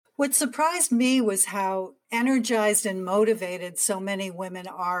What surprised me was how energized and motivated so many women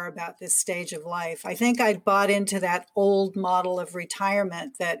are about this stage of life. I think I'd bought into that old model of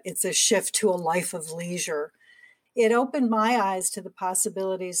retirement that it's a shift to a life of leisure. It opened my eyes to the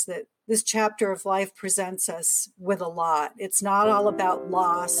possibilities that this chapter of life presents us with a lot. It's not all about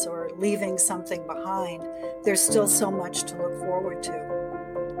loss or leaving something behind. There's still so much to look forward to.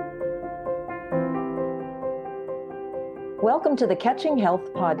 Welcome to the Catching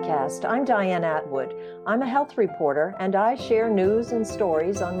Health podcast. I'm Diane Atwood. I'm a health reporter, and I share news and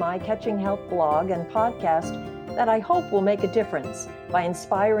stories on my Catching Health blog and podcast that I hope will make a difference by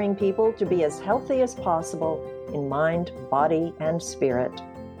inspiring people to be as healthy as possible in mind, body, and spirit.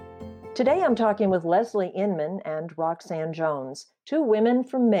 Today I'm talking with Leslie Inman and Roxanne Jones, two women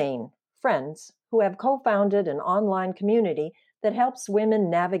from Maine, friends, who have co-founded an online community that helps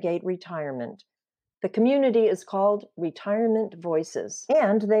women navigate retirement. The community is called Retirement Voices,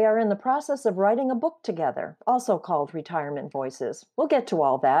 and they are in the process of writing a book together, also called Retirement Voices. We'll get to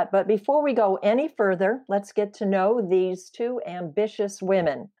all that, but before we go any further, let's get to know these two ambitious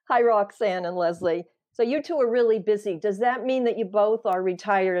women. Hi, Roxanne and Leslie. So you two are really busy. Does that mean that you both are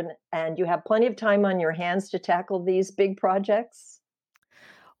retired and you have plenty of time on your hands to tackle these big projects?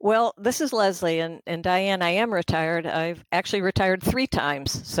 Well, this is Leslie, and Diane, I am retired. I've actually retired 3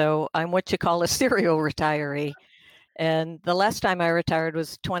 times, so I'm what you call a serial retiree. And the last time I retired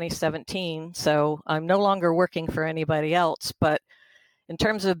was 2017, so I'm no longer working for anybody else. But in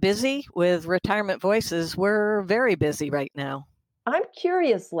terms of busy with Retirement Voices, we're very busy right now. I'm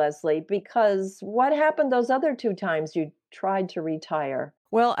curious, Leslie, because what happened those other 2 times you tried to retire?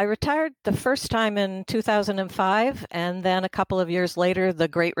 Well, I retired the first time in 2005, and then a couple of years later, the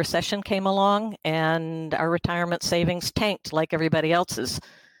Great Recession came along, and our retirement savings tanked like everybody else's.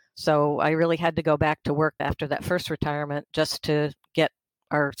 So I really had to go back to work after that first retirement just to get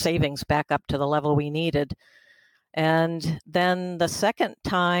our savings back up to the level we needed. And then the second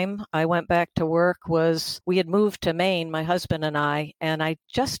time I went back to work was we had moved to Maine, my husband and I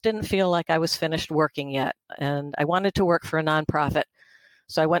just didn't feel like I was finished working yet. And I wanted to work for a nonprofit.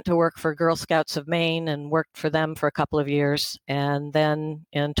 So I went to work for Girl Scouts of Maine and worked for them for a couple of years. And then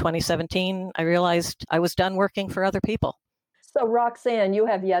in 2017, I realized I was done working for other people. So Roxanne, you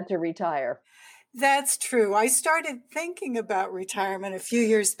have yet to retire. That's true. I started thinking about retirement a few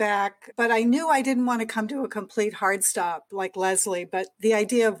years back, but I knew I didn't want to come to a complete hard stop like Leslie. But the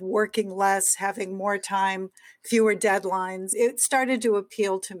idea of working less, having more time, fewer deadlines, it started to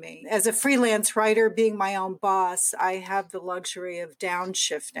appeal to me. As a freelance writer, being my own boss, I have the luxury of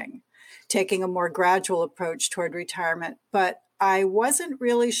downshifting, taking a more gradual approach toward retirement. But I wasn't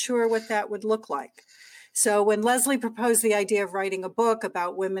really sure what that would look like. So when Leslie proposed the idea of writing a book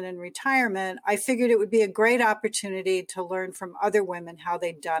about women in retirement, I figured it would be a great opportunity to learn from other women how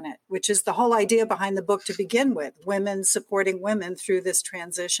they'd done it, which is the whole idea behind the book to begin with, women supporting women through this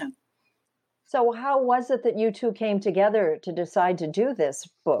transition. So how was it that you two came together to decide to do this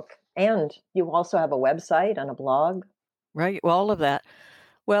book? And you also have a website and a blog. Right, well, all of that.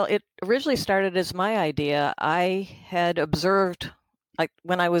 Well, it originally started as my idea. I had observed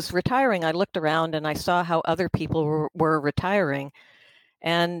when I was retiring, I looked around and I saw how other people were retiring,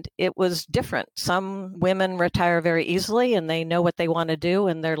 and it was different. Some women retire very easily and they know what they want to do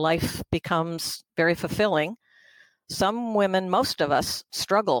and their life becomes very fulfilling. Some women, most of us,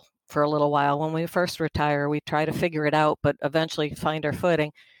 struggle for a little while. When we first retire, we try to figure it out, but eventually find our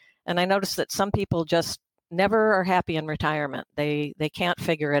footing. And I noticed that some people just never are happy in retirement. They can't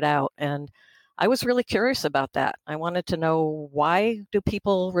figure it out. And I was really curious about that. I wanted to know, why do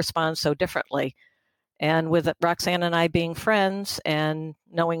people respond so differently? And with Roxanne and I being friends and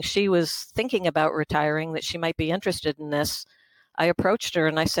knowing she was thinking about retiring, that she might be interested in this, I approached her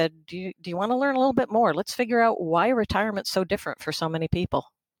and I said, do you want to learn a little bit more? Let's figure out why retirement's so different for so many people.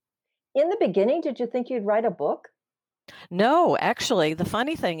 In the beginning, did you think you'd write a book? No, actually, the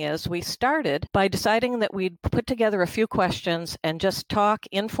funny thing is we started by deciding that we'd put together a few questions and just talk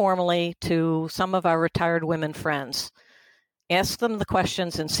informally to some of our retired women friends. Ask them the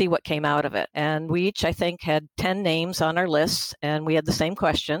questions and see what came out of it. And we each, I think, had 10 names on our lists, and we had the same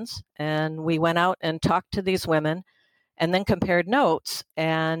questions. And we went out and talked to these women and then compared notes.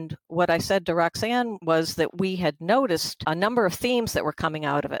 And what I said to Roxanne was that we had noticed a number of themes that were coming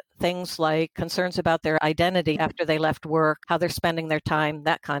out of it. Things like concerns about their identity after they left work, how they're spending their time,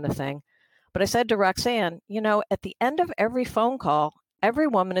 that kind of thing. But I said to Roxanne, at the end of every phone call, every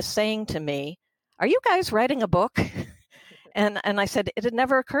woman is saying to me, "Are you guys writing a book?" And I said, it had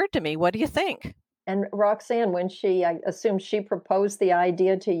never occurred to me. What do you think? And Roxanne, when I assume she proposed the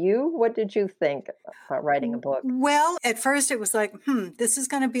idea to you, what did you think about writing a book? Well, at first it was like, this is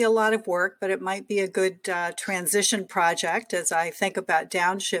going to be a lot of work, but it might be a good transition project as I think about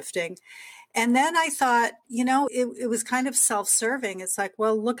downshifting. And then I thought, it was kind of self-serving. It's like,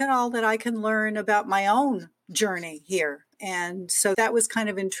 well, look at all that I can learn about my own journey here. And so that was kind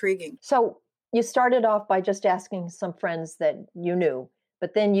of intriguing. So you started off by just asking some friends that you knew,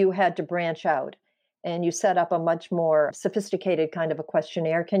 but then you had to branch out and you set up a much more sophisticated kind of a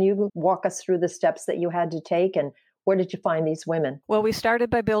questionnaire. Can you walk us through the steps that you had to take, and where did you find these women? Well, we started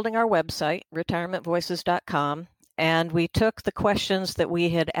by building our website, retirementvoices.com. And we took the questions that we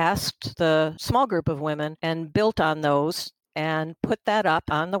had asked the small group of women and built on those and put that up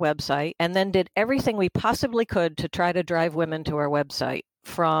on the website, and then did everything we possibly could to try to drive women to our website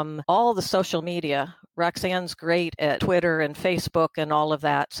from all the social media. Roxanne's great at Twitter and Facebook and all of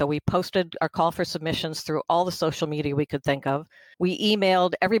that. So we posted our call for submissions through all the social media we could think of. We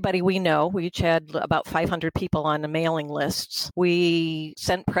emailed everybody we know. We each had about 500 people on the mailing lists. We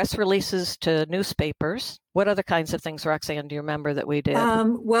sent press releases to newspapers. What other kinds of things, Roxanne, do you remember that we did?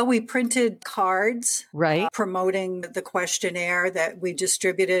 Well, we printed cards, right, promoting the questionnaire that we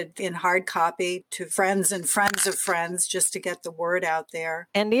distributed in hard copy to friends and friends of friends just to get the word out there.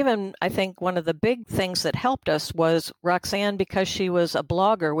 And even, I think one of the big things that helped us was Roxanne, because she was a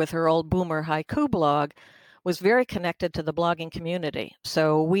blogger with her old Boomer Haiku blog, was very connected to the blogging community.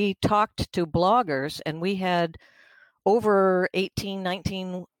 So we talked to bloggers, and we had over 18,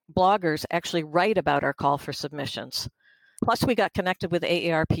 19 bloggers actually write about our call for submissions. Plus, we got connected with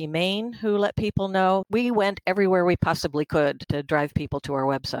AARP Maine, who let people know. We went everywhere we possibly could to drive people to our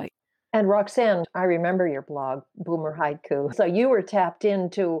website. And Roxanne, I remember your blog, Boomer Haiku. So you were tapped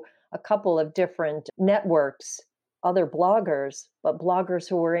into a couple of different networks, other bloggers, but bloggers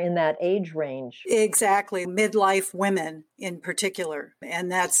who were in that age range. Exactly. Midlife women in particular.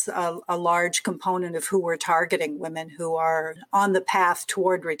 And that's a large component of who we're targeting, women who are on the path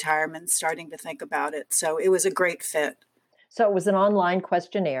toward retirement, starting to think about it. So it was a great fit. So it was an online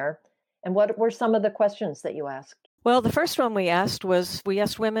questionnaire. And what were some of the questions that you asked? Well, the first one we asked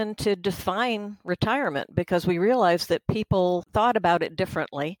women to define retirement, because we realized that people thought about it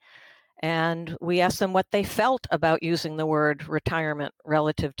differently. And we asked them what they felt about using the word retirement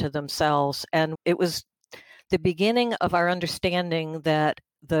relative to themselves. And it was the beginning of our understanding that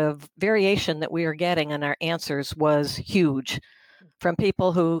the variation that we are getting in our answers was huge. From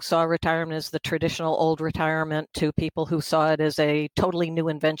people who saw retirement as the traditional old retirement to people who saw it as a totally new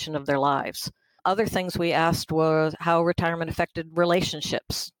invention of their lives. Other things we asked were how retirement affected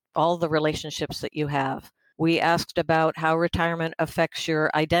relationships, all the relationships that you have. We asked about how retirement affects your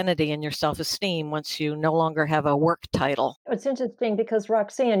identity and your self-esteem once you no longer have a work title. It's interesting because,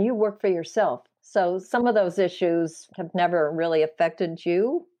 Roxanne, you work for yourself. So some of those issues have never really affected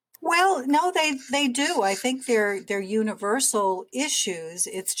you. Well, no, they do. I think they're universal issues.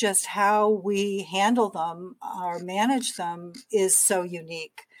 It's just how we handle them or manage them is so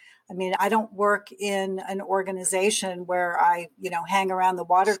unique. I mean, I don't work in an organization where I, hang around the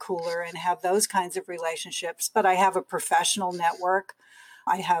water cooler and have those kinds of relationships, but I have a professional network.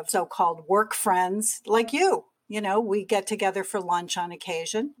 I have so-called work friends like you. We get together for lunch on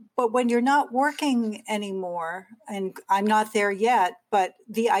occasion. But when you're not working anymore, and I'm not there yet, but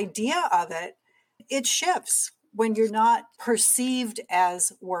the idea of it shifts. When you're not perceived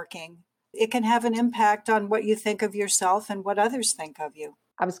as working, it can have an impact on what you think of yourself and what others think of you.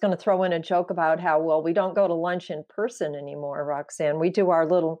 I was going to throw in a joke about how, we don't go to lunch in person anymore, Roxanne. We do our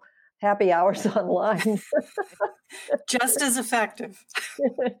little happy hours online. Just as effective,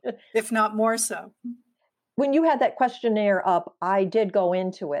 if not more so. When you had that questionnaire up, I did go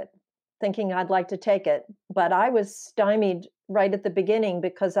into it thinking I'd like to take it, but I was stymied right at the beginning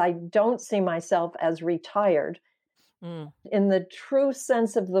because I don't see myself as retired. In the true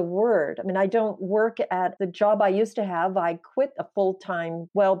sense of the word. I mean, I don't work at the job I used to have. I quit a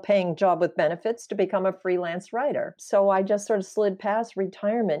full-time, well-paying job with benefits to become a freelance writer. So I just sort of slid past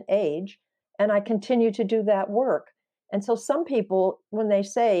retirement age, and I continue to do that work. And so some people, when they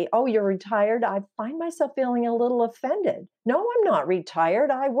say, oh, you're retired, I find myself feeling a little offended. No, I'm not retired.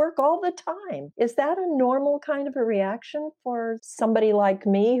 I work all the time. Is that a normal kind of a reaction for somebody like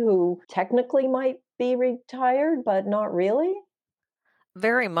me who technically might be retired, but not really?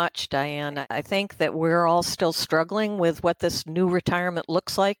 Very much, Diane. I think that we're all still struggling with what this new retirement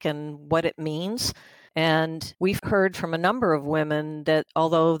looks like and what it means. And we've heard from a number of women that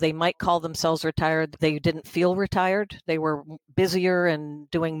although they might call themselves retired, they didn't feel retired. They were busier and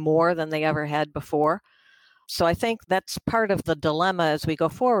doing more than they ever had before. So I think that's part of the dilemma as we go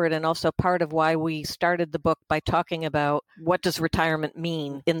forward, and also part of why we started the book by talking about what does retirement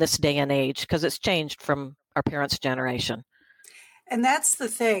mean in this day and age, because it's changed from our parents' generation. And that's the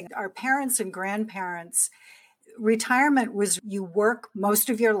thing. Our parents and grandparents, retirement was you work most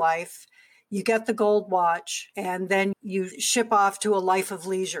of your life, you get the gold watch, and then you ship off to a life of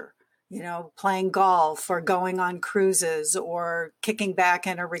leisure. Playing golf or going on cruises or kicking back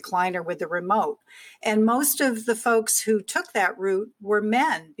in a recliner with the remote. And most of the folks who took that route were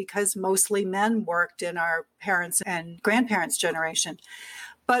men, because mostly men worked in our parents' and grandparents' generation.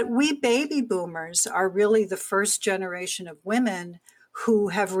 But we baby boomers are really the first generation of women who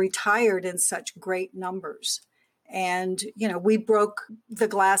have retired in such great numbers. And, we broke the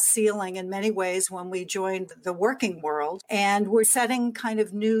glass ceiling in many ways when we joined the working world. And we're setting kind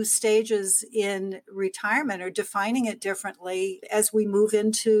of new stages in retirement or defining it differently as we move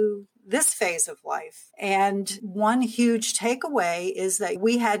into this phase of life. And one huge takeaway is that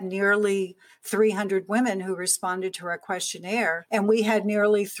we had nearly 300 women who responded to our questionnaire, and we had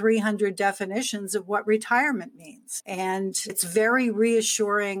nearly 300 definitions of what retirement means. And it's very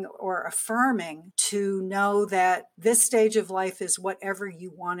reassuring or affirming to know that this stage of life is whatever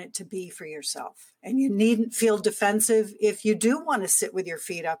you want it to be for yourself. And you needn't feel defensive if you do want to sit with your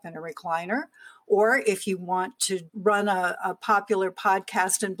feet up in a recliner, or if you want to run a popular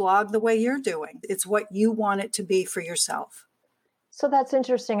podcast and blog the way you're doing. It's what you want it to be for yourself. So that's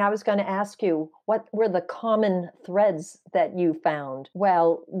interesting. I was going to ask you, what were the common threads that you found?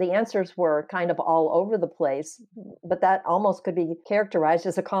 Well, the answers were kind of all over the place, but that almost could be characterized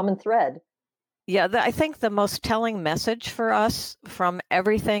as a common thread. Yeah, I think the most telling message for us from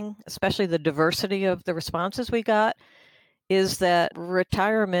everything, especially the diversity of the responses we got, is that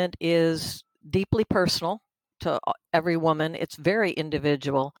retirement is deeply personal to every woman. It's very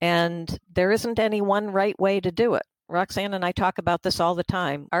individual, and there isn't any one right way to do it. Roxanne and I talk about this all the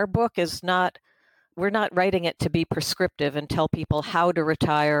time. Our book we're not writing it to be prescriptive and tell people how to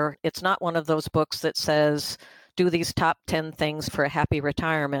retire. It's not one of those books that says, do these top 10 things for a happy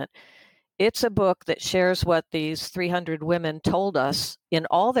retirement. It's a book that shares what these 300 women told us in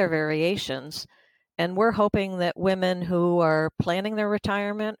all their variations. And we're hoping that women who are planning their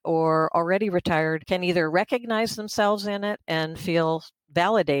retirement or already retired can either recognize themselves in it and feel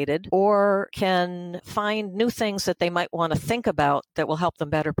validated, or can find new things that they might want to think about that will help them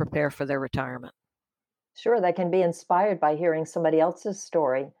better prepare for their retirement. Sure, they can be inspired by hearing somebody else's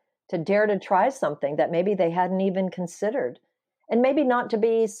story, to dare to try something that maybe they hadn't even considered. And maybe not to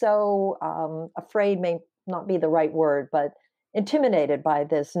be so afraid, may not be the right word, but intimidated by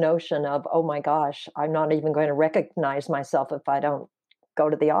this notion of, oh my gosh, I'm not even going to recognize myself if I don't go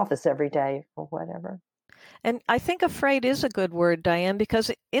to the office every day or whatever. And I think afraid is a good word, Diane,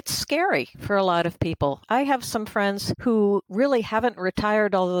 because it's scary for a lot of people. I have some friends who really haven't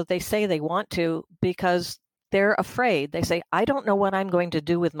retired, although they say they want to, because they're afraid. They say, I don't know what I'm going to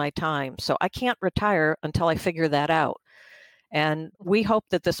do with my time, so I can't retire until I figure that out. And we hope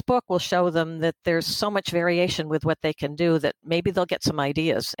that this book will show them that there's so much variation with what they can do that maybe they'll get some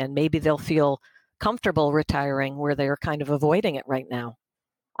ideas and maybe they'll feel comfortable retiring where they're kind of avoiding it right now.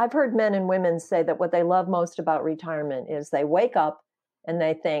 I've heard men and women say that what they love most about retirement is they wake up and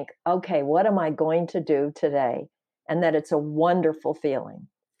they think, okay, what am I going to do today? And that it's a wonderful feeling.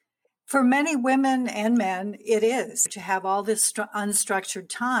 For many women and men, it is to have all this unstructured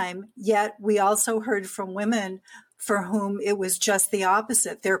time. Yet we also heard from women for whom it was just the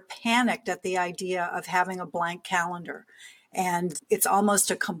opposite. They're panicked at the idea of having a blank calendar. And it's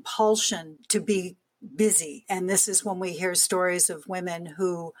almost a compulsion to be busy. And this is when we hear stories of women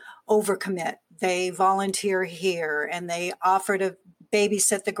who overcommit. They volunteer here and they offer to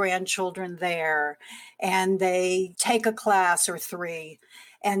babysit the grandchildren there, and they take a class or three,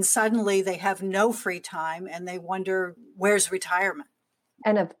 and suddenly they have no free time and they wonder, where's retirement?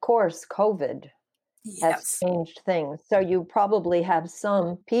 And of course, COVID has changed things. So you probably have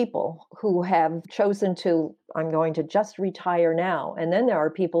some people who have chosen to, I'm going to just retire now. And then there are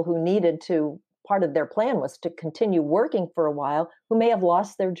people who needed to, part of their plan was to continue working for a while, who may have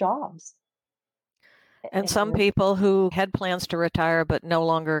lost their jobs. And some people who had plans to retire but no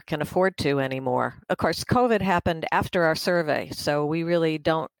longer can afford to anymore. Of course, COVID happened after our survey, so we really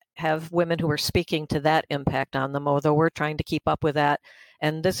don't have women who are speaking to that impact on them, although we're trying to keep up with that.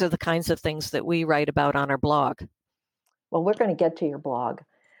 And these are the kinds of things that we write about on our blog. Well, we're going to get to your blog.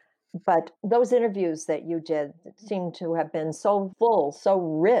 But those interviews that you did seem to have been so full, so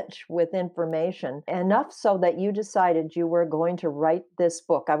rich with information, enough so that you decided you were going to write this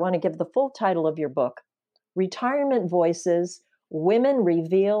book. I want to give the full title of your book, Retirement Voices, Women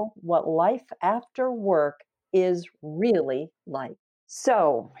Reveal What Life After Work is really like.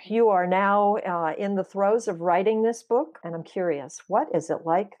 So you are now in the throes of writing this book, and I'm curious, what is it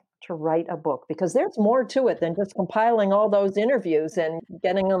like to write a book? Because there's more to it than just compiling all those interviews and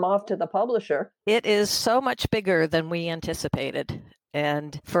getting them off to the publisher. It is so much bigger than we anticipated.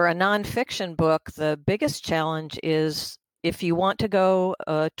 And for a nonfiction book, the biggest challenge is if you want to go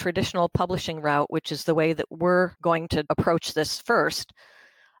a traditional publishing route, which is the way that we're going to approach this first,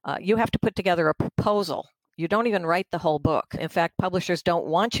 you have to put together a proposal. You don't even write the whole book. In fact, publishers don't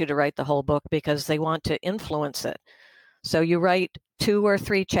want you to write the whole book because they want to influence it. So you write 2 or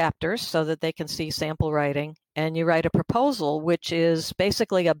 3 chapters so that they can see sample writing, and you write a proposal, which is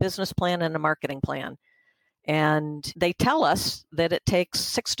basically a business plan and a marketing plan. And they tell us that it takes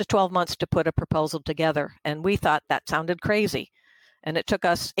 6 to 12 months to put a proposal together. And we thought that sounded crazy. And it took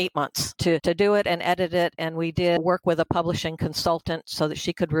us 8 months to do it and edit it. And we did work with a publishing consultant so that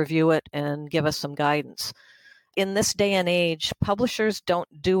she could review it and give us some guidance. In this day and age, publishers don't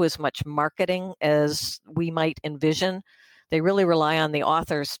do as much marketing as we might envision. They really rely on the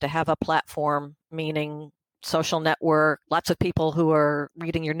authors to have a platform, meaning social network, lots of people who are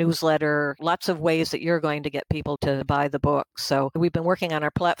reading your newsletter, lots of ways that you're going to get people to buy the book. So we've been working on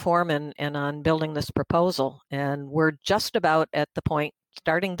our platform and on building this proposal. And we're just about at the point,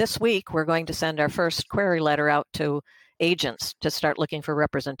 starting this week, we're going to send our first query letter out to agents to start looking for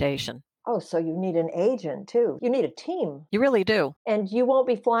representation. Oh, so you need an agent too. You need a team. You really do. And you won't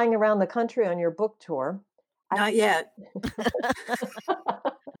be flying around the country on your book tour. Not yet.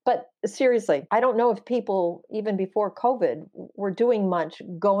 But seriously, I don't know if people, even before COVID, were doing much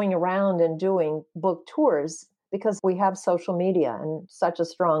going around and doing book tours because we have social media and such a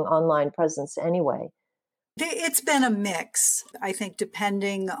strong online presence anyway. It's been a mix, I think,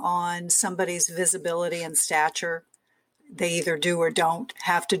 depending on somebody's visibility and stature. They either do or don't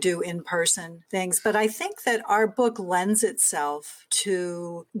have to do in-person things. But I think that our book lends itself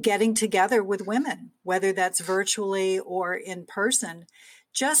to getting together with women, whether that's virtually or in person,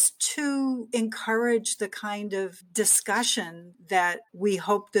 just to encourage the kind of discussion that we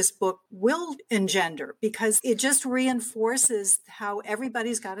hope this book will engender, because it just reinforces how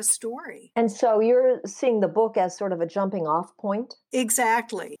everybody's got a story. And so you're seeing the book as sort of a jumping off point?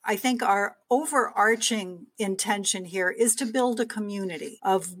 Exactly. I think our overarching intention here is to build a community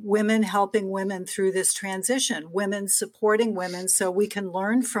of women helping women through this transition, women supporting women so we can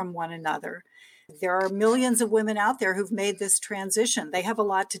learn from one another. There are millions of women out there who've made this transition. They have a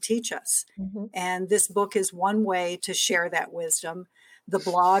lot to teach us. Mm-hmm. And this book is one way to share that wisdom. The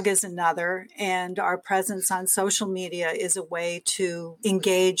blog is another. And our presence on social media is a way to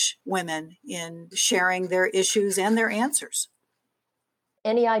engage women in sharing their issues and their answers.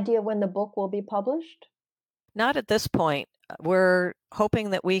 Any idea when the book will be published? Not at this point. We're hoping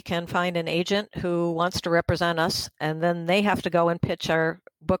that we can find an agent who wants to represent us, and then they have to go and pitch our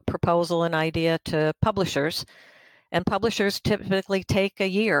book proposal and idea to publishers. And publishers typically take a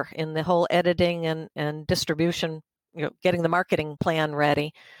year in the whole editing and distribution, getting the marketing plan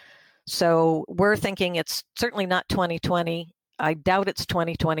ready. So we're thinking it's certainly not 2020. I doubt it's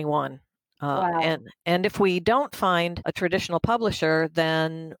 2021. Wow. And if we don't find a traditional publisher,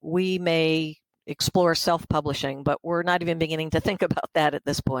 then we may explore self-publishing, but we're not even beginning to think about that at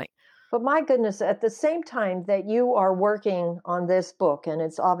this point. But my goodness, at the same time that you are working on this book, and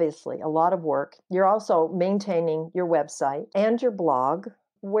it's obviously a lot of work, you're also maintaining your website and your blog.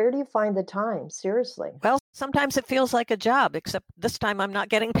 Where do you find the time? Seriously. Well, sometimes it feels like a job, except this time I'm not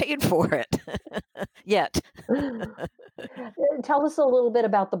getting paid for it yet. Tell us a little bit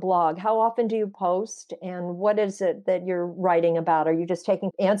about the blog. How often do you post, and what is it that you're writing about? Are you just taking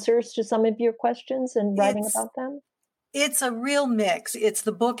answers to some of your questions and writing about them? It's a real mix. It's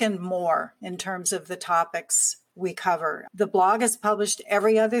the book and more in terms of the topics we cover. The blog is published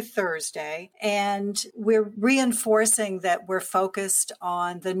every other Thursday, and we're reinforcing that we're focused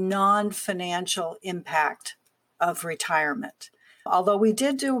on the non-financial impact of retirement. Although we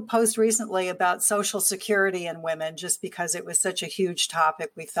did do a post recently about Social Security in women, just because it was such a huge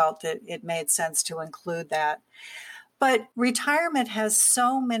topic, we felt that it made sense to include that. But retirement has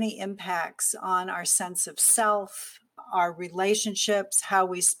so many impacts on our sense of self, our relationships, how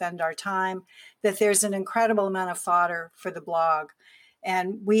we spend our time, that there's an incredible amount of fodder for the blog.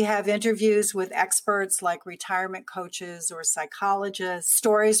 And we have interviews with experts like retirement coaches or psychologists,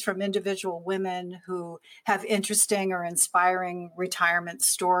 stories from individual women who have interesting or inspiring retirement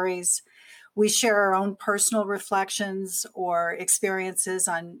stories. We share our own personal reflections or experiences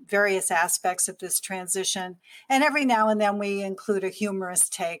on various aspects of this transition. And every now and then we include a humorous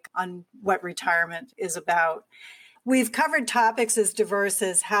take on what retirement is about. We've covered topics as diverse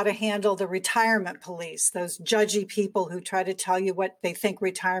as how to handle the retirement police, those judgy people who try to tell you what they think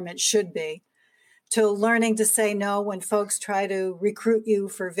retirement should be, to learning to say no when folks try to recruit you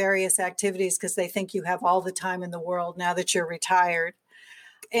for various activities because they think you have all the time in the world now that you're retired,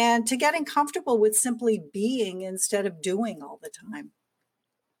 and to getting comfortable with simply being instead of doing all the time.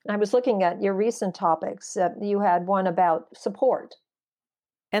 I was looking at your recent topics. You had one about support.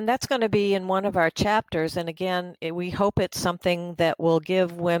 And that's going to be in one of our chapters. And again, we hope it's something that will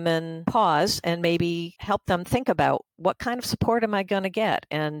give women pause and maybe help them think about what kind of support am I going to get?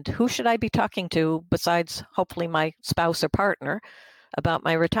 And who should I be talking to besides hopefully my spouse or partner about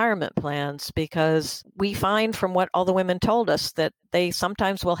my retirement plans? Because we find from what all the women told us that they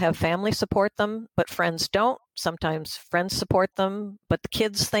sometimes will have family support them, but friends don't. Sometimes friends support them, but the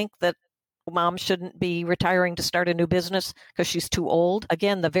kids think that mom shouldn't be retiring to start a new business because she's too old.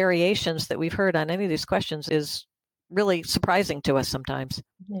 Again, the variations that we've heard on any of these questions is really surprising to us sometimes.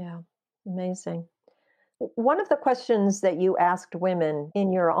 Yeah, amazing. One of the questions that you asked women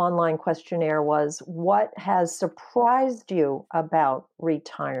in your online questionnaire was, what has surprised you about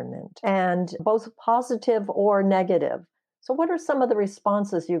retirement? And both positive or negative. So what are some of the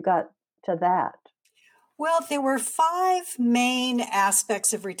responses you got to that? Well, there were 5 main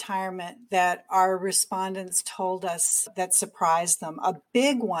aspects of retirement that our respondents told us that surprised them. A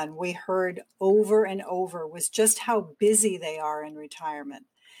big one we heard over and over was just how busy they are in retirement.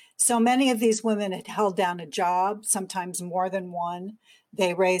 So many of these women had held down a job, sometimes more than one.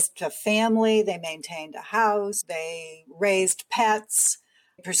 They raised a family, they maintained a house, they raised pets,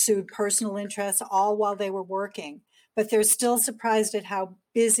 pursued personal interests, all while they were working. But they're still surprised at how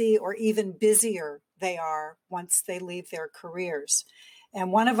busy or even busier they are once they leave their careers.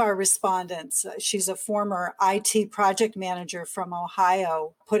 And one of our respondents, she's a former IT project manager from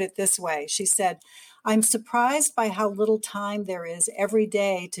Ohio, put it this way. She said, "I'm surprised by how little time there is every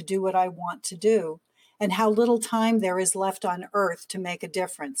day to do what I want to do, and how little time there is left on earth to make a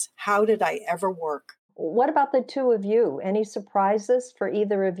difference. How did I ever work?" What about the two of you? Any surprises for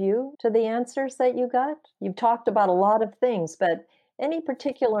either of you to the answers that you got? You've talked about a lot of things, but any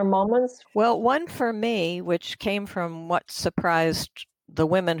particular moments? Well, one for me, which came from what surprised the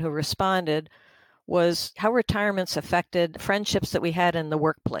women who responded, was how retirement's affected friendships that we had in the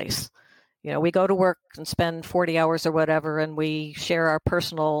workplace. You know, we go to work and spend 40 hours or whatever, and we share our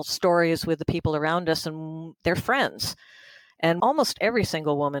personal stories with the people around us, and they're friends. And almost every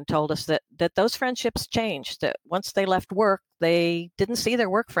single woman told us that those friendships changed, that once they left work, they didn't see their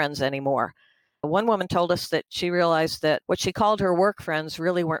work friends anymore. One woman told us that she realized that what she called her work friends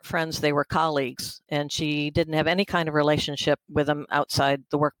really weren't friends, they were colleagues, and she didn't have any kind of relationship with them outside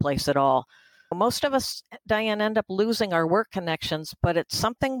the workplace at all. Most of us, Diane, end up losing our work connections, but it's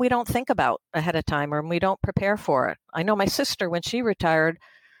something we don't think about ahead of time or we don't prepare for it. I know my sister, when she retired,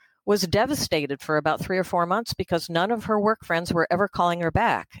 was devastated for about 3 or 4 months because none of her work friends were ever calling her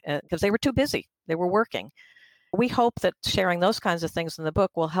back because they were too busy. They were working. We hope that sharing those kinds of things in the book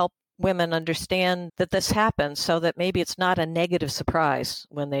will help women understand that this happens so that maybe it's not a negative surprise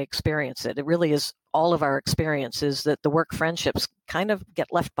when they experience it. It really is all of our experiences that the work friendships kind of get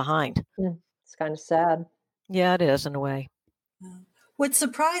left behind. It's kind of sad. Yeah, it is in a way. What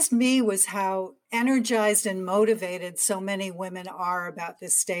surprised me was how energized and motivated so many women are about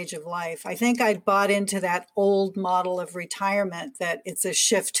this stage of life. I think I'd bought into that old model of retirement that it's a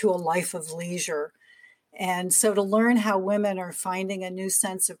shift to a life of leisure. And so to learn how women are finding a new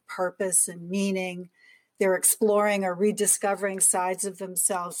sense of purpose and meaning, they're exploring or rediscovering sides of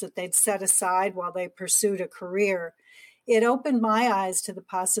themselves that they'd set aside while they pursued a career, it opened my eyes to the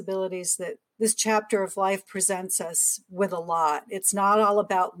possibilities that this chapter of life presents us with a lot. It's not all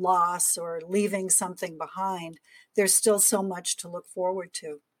about loss or leaving something behind. There's still so much to look forward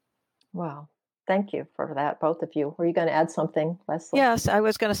to. Wow. Thank you for that, both of you. Were you going to add something, Leslie? Yes, I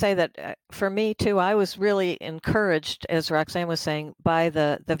was going to say that for me too, I was really encouraged, as Roxanne was saying, by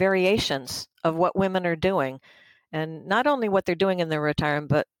the variations of what women are doing. And not only what they're doing in their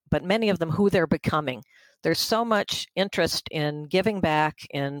retirement, but many of them who they're becoming. There's so much interest in giving back,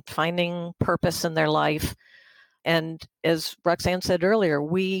 in finding purpose in their life. And as Roxanne said earlier,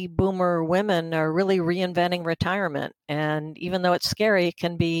 we boomer women are really reinventing retirement. And even though it's scary, it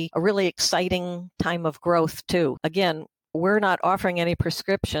can be a really exciting time of growth too. Again, we're not offering any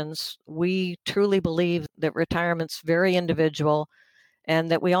prescriptions. We truly believe that retirement's very individual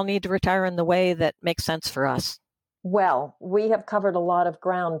and that we all need to retire in the way that makes sense for us. Well, we have covered a lot of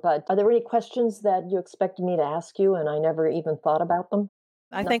ground, but are there any questions that you expected me to ask you and I never even thought about them?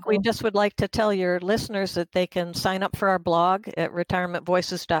 I think we just would like to tell your listeners that they can sign up for our blog at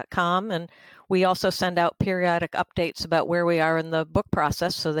retirementvoices.com. And we also send out periodic updates about where we are in the book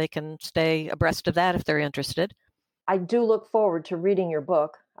process so they can stay abreast of that if they're interested. I do look forward to reading your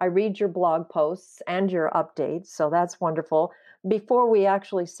book. I read your blog posts and your updates, so that's wonderful. Before we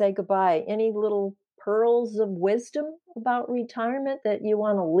actually say goodbye, any little pearls of wisdom about retirement that you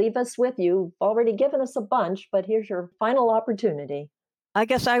want to leave us with? You've already given us a bunch, but here's your final opportunity. I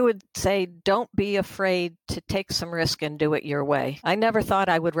guess I would say don't be afraid to take some risk and do it your way. I never thought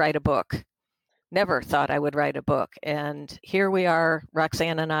I would write a book. Never thought I would write a book. And here we are,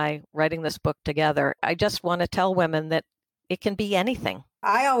 Roxanne and I, writing this book together. I just want to tell women that it can be anything.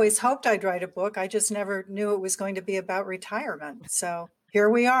 I always hoped I'd write a book. I just never knew it was going to be about retirement. So here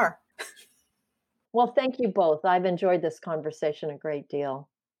we are. Well, thank you both. I've enjoyed this conversation a great deal.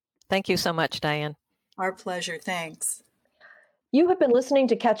 Thank you so much, Diane. Our pleasure. Thanks. You have been listening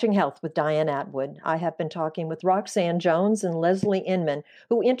to Catching Health with Diane Atwood. I have been talking with Roxanne Jones and Leslie Inman,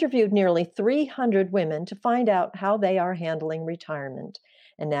 who interviewed nearly 300 women to find out how they are handling retirement.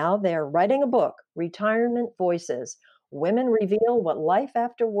 And now they are writing a book, Retirement Voices. Women reveal what life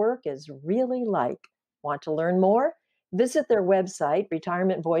after work is really like. Want to learn more? Visit their website,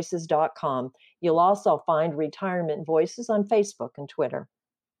 retirementvoices.com. You'll also find Retirement Voices on Facebook and Twitter.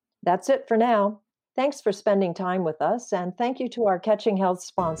 That's it for now. Thanks for spending time with us, and thank you to our Catching Health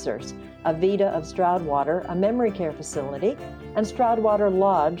sponsors, Avita of Stroudwater, a memory care facility, and Stroudwater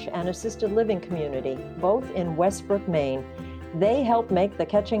Lodge, an assisted living community, both in Westbrook, Maine. They help make the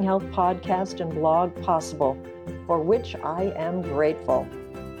Catching Health podcast and blog possible, for which I am grateful.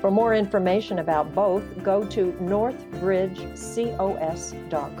 For more information about both, go to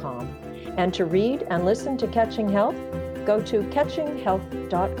northbridgecos.com. And to read and listen to Catching Health, go to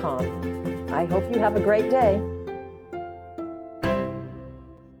catchinghealth.com. I hope you have a great day.